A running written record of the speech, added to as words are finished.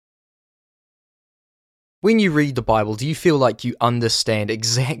When you read the Bible, do you feel like you understand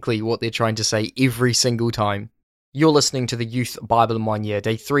exactly what they're trying to say every single time? You're listening to the Youth Bible in 1 Year,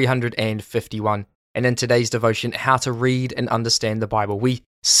 day 351, and in today's devotion, How to Read and Understand the Bible, we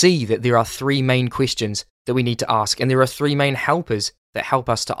see that there are three main questions that we need to ask, and there are three main helpers that help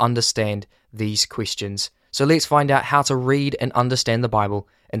us to understand these questions. So let's find out how to read and understand the Bible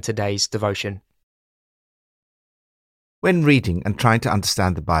in today's devotion. When reading and trying to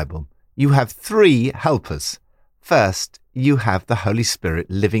understand the Bible, you have three helpers. First, you have the Holy Spirit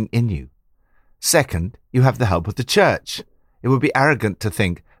living in you. Second, you have the help of the church. It would be arrogant to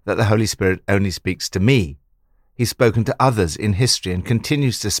think that the Holy Spirit only speaks to me. He's spoken to others in history and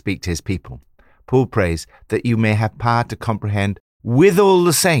continues to speak to his people. Paul prays that you may have power to comprehend with all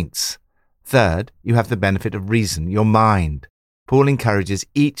the saints. Third, you have the benefit of reason, your mind. Paul encourages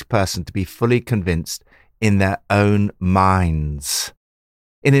each person to be fully convinced in their own minds.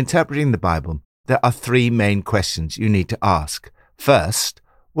 In interpreting the Bible, there are three main questions you need to ask. First,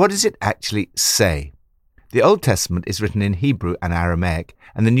 what does it actually say? The Old Testament is written in Hebrew and Aramaic,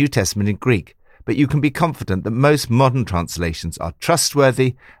 and the New Testament in Greek, but you can be confident that most modern translations are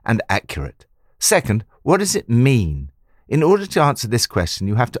trustworthy and accurate. Second, what does it mean? In order to answer this question,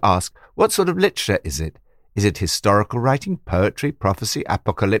 you have to ask, what sort of literature is it? Is it historical writing, poetry, prophecy,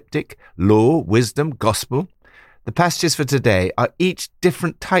 apocalyptic, law, wisdom, gospel? The passages for today are each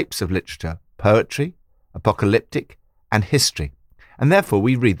different types of literature, poetry, apocalyptic, and history, and therefore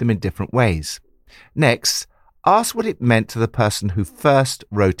we read them in different ways. Next, ask what it meant to the person who first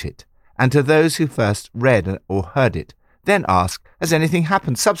wrote it, and to those who first read or heard it. Then ask, has anything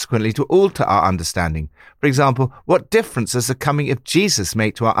happened subsequently to alter our understanding? For example, what difference does the coming of Jesus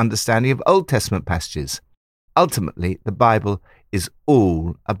make to our understanding of Old Testament passages? Ultimately, the Bible is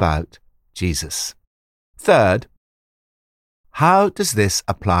all about Jesus. Third, how does this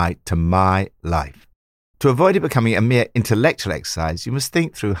apply to my life? To avoid it becoming a mere intellectual exercise, you must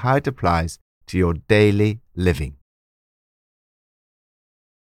think through how it applies to your daily living.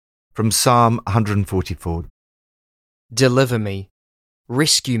 From Psalm 144. Deliver me,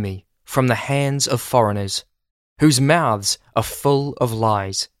 rescue me from the hands of foreigners, whose mouths are full of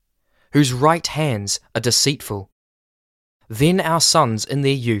lies, whose right hands are deceitful. Then our sons in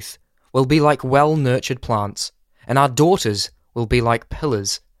their youth will be like well-nurtured plants, and our daughters will be like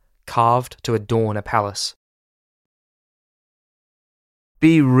pillars carved to adorn a palace.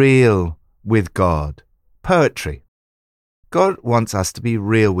 Be real with God. Poetry. God wants us to be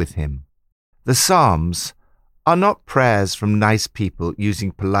real with Him. The Psalms are not prayers from nice people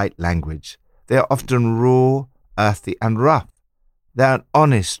using polite language. They are often raw, earthy, and rough. They are an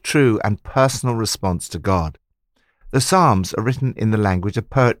honest, true, and personal response to God. The Psalms are written in the language of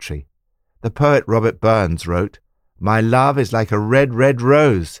poetry. The poet Robert Burns wrote, "My love is like a red, red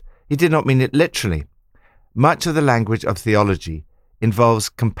rose." He did not mean it literally. Much of the language of theology involves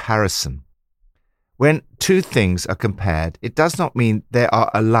comparison. When two things are compared, it does not mean they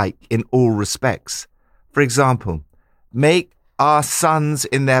are alike in all respects. For example, make our sons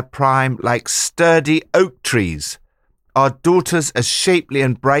in their prime like sturdy oak trees, our daughters as shapely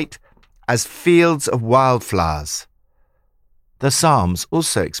and bright as fields of wildflowers. The Psalms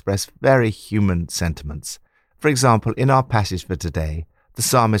also express very human sentiments. For example, in our passage for today, the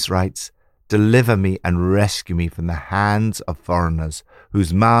psalmist writes, "Deliver me and rescue me from the hands of foreigners,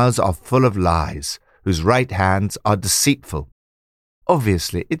 whose mouths are full of lies, whose right hands are deceitful."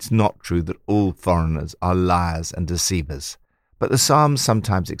 Obviously, it's not true that all foreigners are liars and deceivers, but the Psalms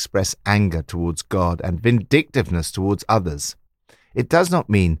sometimes express anger towards God and vindictiveness towards others. It does not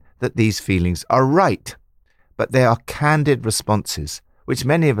mean that these feelings are right, but they are candid responses, which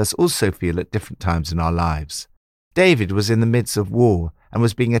many of us also feel at different times in our lives. David was in the midst of war and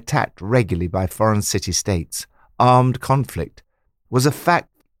was being attacked regularly by foreign city-states. Armed conflict was a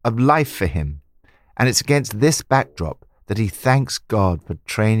fact of life for him, and it's against this backdrop that he thanks God for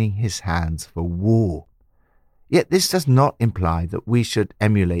training his hands for war. Yet this does not imply that we should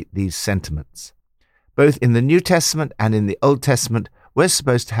emulate these sentiments. Both in the New Testament and in the Old Testament, we're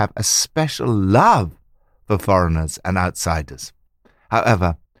supposed to have a special love for foreigners and outsiders.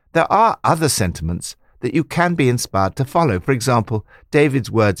 However, there are other sentiments that you can be inspired to follow. For example, David's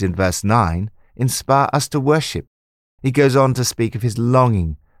words in verse 9 inspire us to worship. He goes on to speak of his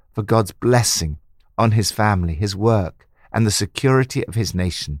longing for God's blessing on his family, his work, and the security of his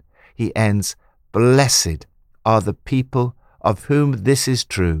nation. He ends, "Blessed are the people of whom this is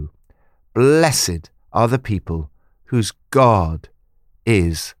true. Blessed are the people whose God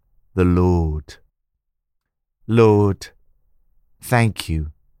is the Lord." Lord, thank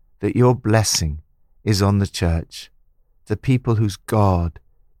you that your blessing is on the church, the people whose God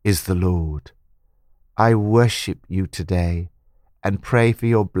is the Lord. I worship you today and pray for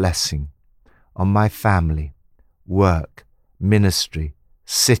your blessing on my family, work, ministry,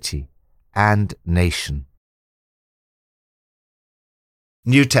 city, and nation.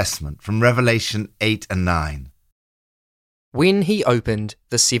 New Testament from Revelation 8 and 9. When he opened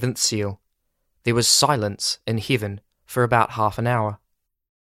the seventh seal, there was silence in heaven for about half an hour.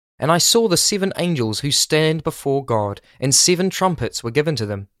 And I saw the 7 angels who stand before God, and 7 trumpets were given to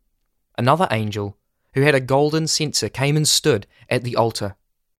them. Another angel, who had a golden censer, came and stood at the altar.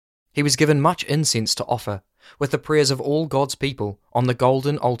 He was given much incense to offer, with the prayers of all God's people, on the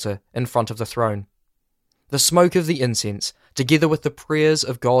golden altar in front of the throne. The smoke of the incense, together with the prayers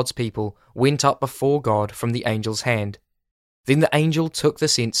of God's people, went up before God from the angel's hand. Then the angel took the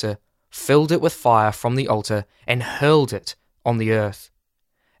censer, filled it with fire from the altar, and hurled it on the earth.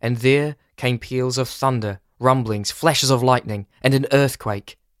 And there came peals of thunder, rumblings, flashes of lightning, and an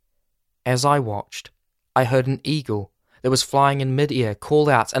earthquake. As I watched, I heard an eagle that was flying in mid-air call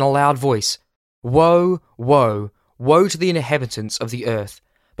out in a loud voice, "Woe, woe, woe to the inhabitants of the earth,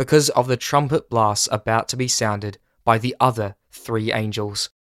 because of the trumpet blasts about to be sounded by the other 3 angels."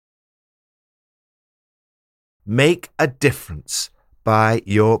 Make a difference by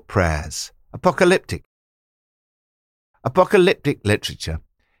your prayers. Apocalyptic. Apocalyptic literature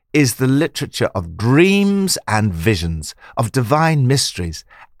is the literature of dreams and visions, of divine mysteries,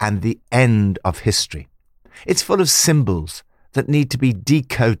 and the end of history. It's full of symbols that need to be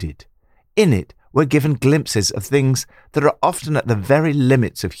decoded. In it, we're given glimpses of things that are often at the very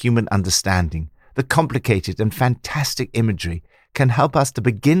limits of human understanding. The complicated and fantastic imagery can help us to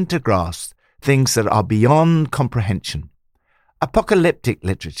begin to grasp things that are beyond comprehension. Apocalyptic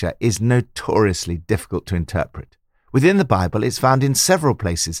literature is notoriously difficult to interpret. Within the Bible, it's found in several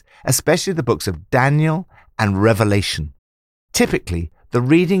places, especially the books of Daniel and Revelation. Typically, the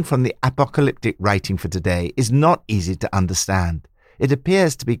reading from the apocalyptic writing for today is not easy to understand. It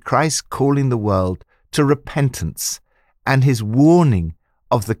appears to be Christ calling the world to repentance and his warning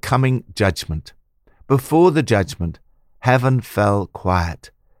of the coming judgment. Before the judgment, heaven fell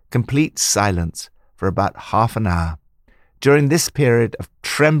quiet, complete silence for about half an hour. During this period of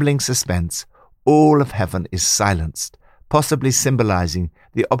trembling suspense, all of heaven is silenced, possibly symbolizing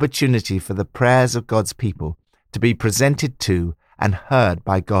the opportunity for the prayers of God's people to be presented to and heard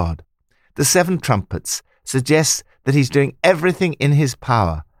by God. The 7 trumpets suggest that he's doing everything in his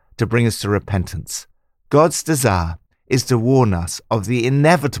power to bring us to repentance. God's desire is to warn us of the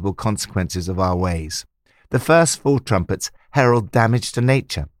inevitable consequences of our ways. The first 4 trumpets herald damage to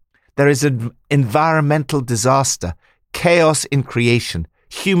nature. There is an environmental disaster, chaos in creation,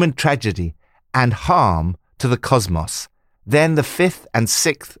 human tragedy, and harm to the cosmos. Then the 5th and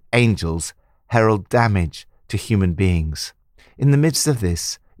 6th angels herald damage to human beings. In the midst of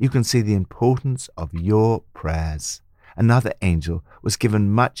this, you can see the importance of your prayers. Another angel was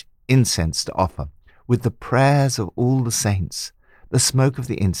given much incense to offer, with the prayers of all the saints. The smoke of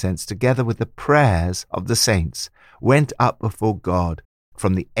the incense, together with the prayers of the saints, went up before God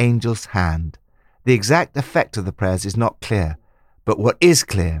from the angel's hand. The exact effect of the prayers is not clear, but what is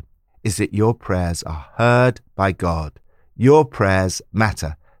clear is that your prayers are heard by God. Your prayers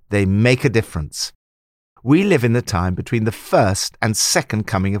matter. They make a difference. We live in the time between the first and second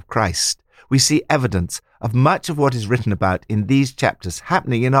coming of Christ. We see evidence of much of what is written about in these chapters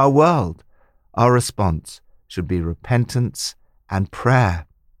happening in our world. Our response should be repentance and prayer.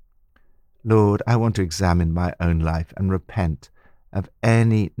 Lord, I want to examine my own life and repent of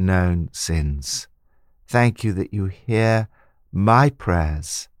any known sins. Thank you that you hear my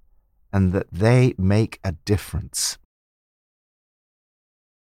prayers and that they make a difference.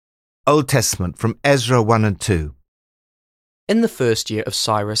 Old Testament from Ezra 1 and 2. In the first year of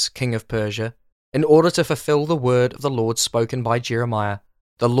Cyrus, king of Persia, in order to fulfill the word of the Lord spoken by Jeremiah,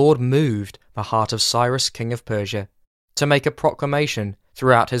 the Lord moved the heart of Cyrus, king of Persia, to make a proclamation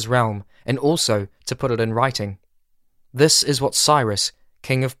throughout his realm, and also to put it in writing. This is what Cyrus,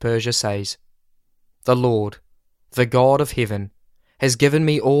 king of Persia, says: "The Lord, the God of heaven, has given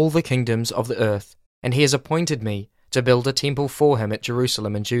me all the kingdoms of the earth, and he has appointed me to build a temple for him at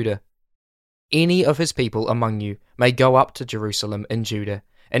Jerusalem in Judah. Any of his people among you may go up to Jerusalem in Judah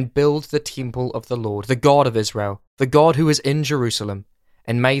and build the temple of the Lord, the God of Israel, the God who is in Jerusalem,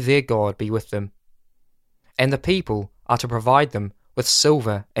 and may their God be with them. And the people are to provide them with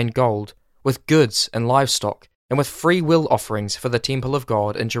silver and gold, with goods and livestock, and with free will offerings for the temple of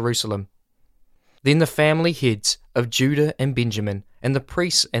God in Jerusalem." Then the family heads of Judah and Benjamin, and the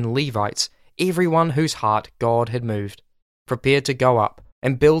priests and Levites, everyone whose heart God had moved, prepared to go up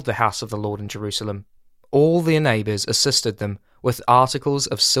and build the house of the Lord in Jerusalem. All their neighbors assisted them with articles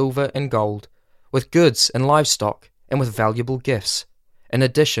of silver and gold, with goods and livestock, and with valuable gifts, in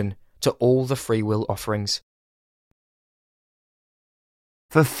addition to all the freewill offerings.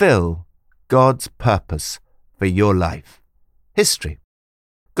 Fulfill God's purpose for your life. History.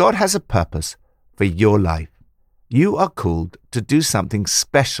 God has a purpose for your life. You are called to do something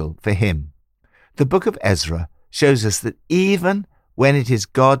special for Him. The book of Ezra shows us that even when it is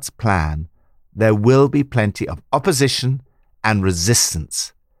God's plan, there will be plenty of opposition and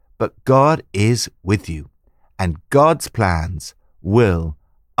resistance. But God is with you, and God's plans will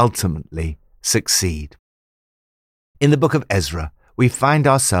ultimately succeed. In the book of Ezra, we find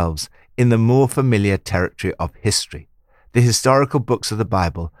ourselves in the more familiar territory of history. The historical books of the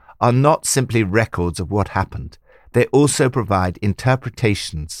Bible are not simply records of what happened. They also provide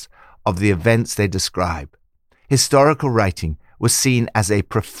interpretations of the events they describe. Historical writing was seen as a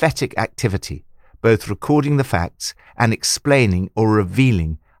prophetic activity, both recording the facts and explaining or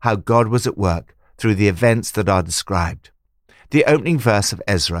revealing how God was at work through the events that are described. The opening verse of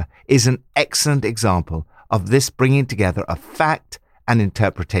Ezra is an excellent example of this bringing together of fact and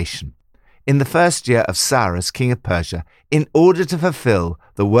interpretation. In the first year of Cyrus, king of Persia, in order to fulfill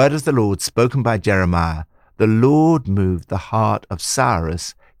the word of the Lord spoken by Jeremiah, the Lord moved the heart of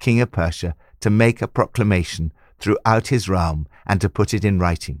Cyrus, king of Persia, to make a proclamation throughout his realm and to put it in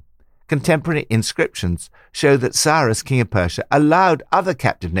writing. Contemporary inscriptions show that Cyrus, king of Persia, allowed other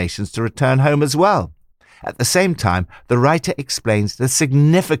captive nations to return home as well. At the same time, the writer explains the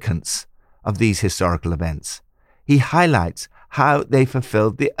significance of these historical events. He highlights how they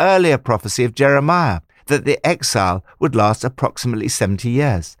fulfilled the earlier prophecy of Jeremiah, that the exile would last approximately 70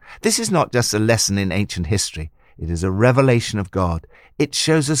 years. This is not just a lesson in ancient history. It is a revelation of God. It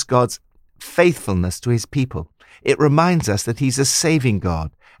shows us God's faithfulness to His people. It reminds us that He's a saving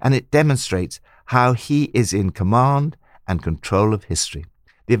God, and it demonstrates how He is in command and control of history.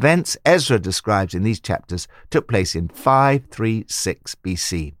 The events Ezra describes in these chapters took place in 536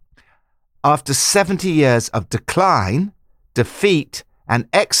 BC. After 70 years of decline, defeat, and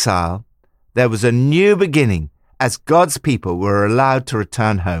exile, there was a new beginning as God's people were allowed to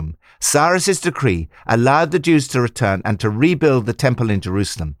return home. Cyrus's decree allowed the Jews to return and to rebuild the temple in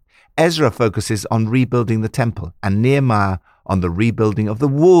Jerusalem. Ezra focuses on rebuilding the temple and Nehemiah on the rebuilding of the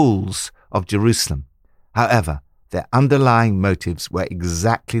walls of Jerusalem. However, their underlying motives were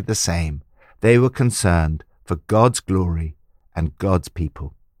exactly the same. They were concerned for God's glory and God's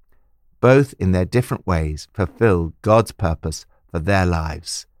people. Both in their different ways fulfilled God's purpose for their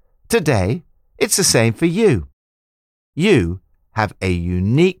lives. Today, it's the same for you. You have a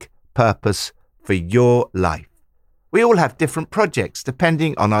unique purpose for your life. We all have different projects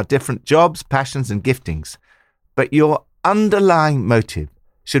depending on our different jobs, passions, and giftings. But your underlying motive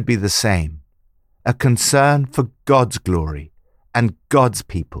should be the same, a concern for God's glory and God's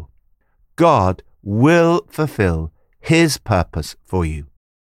people. God will fulfill His purpose for you.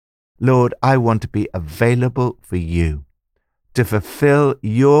 Lord, I want to be available for you, to fulfill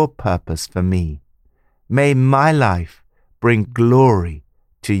your purpose for me. May my life bring glory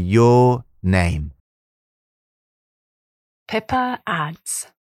to your name. Pippa adds,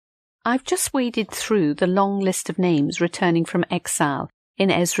 I've just waded through the long list of names returning from exile in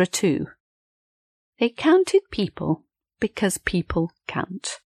Ezra 2. They counted people because people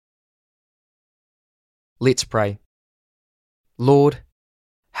count. Let's pray. Lord,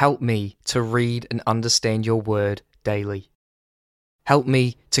 help me to read and understand your word daily. Help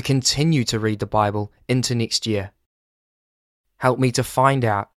me to continue to read the Bible into next year. Help me to find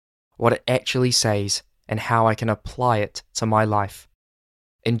out what it actually says and how I can apply it to my life.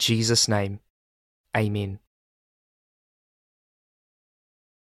 In Jesus' name, amen.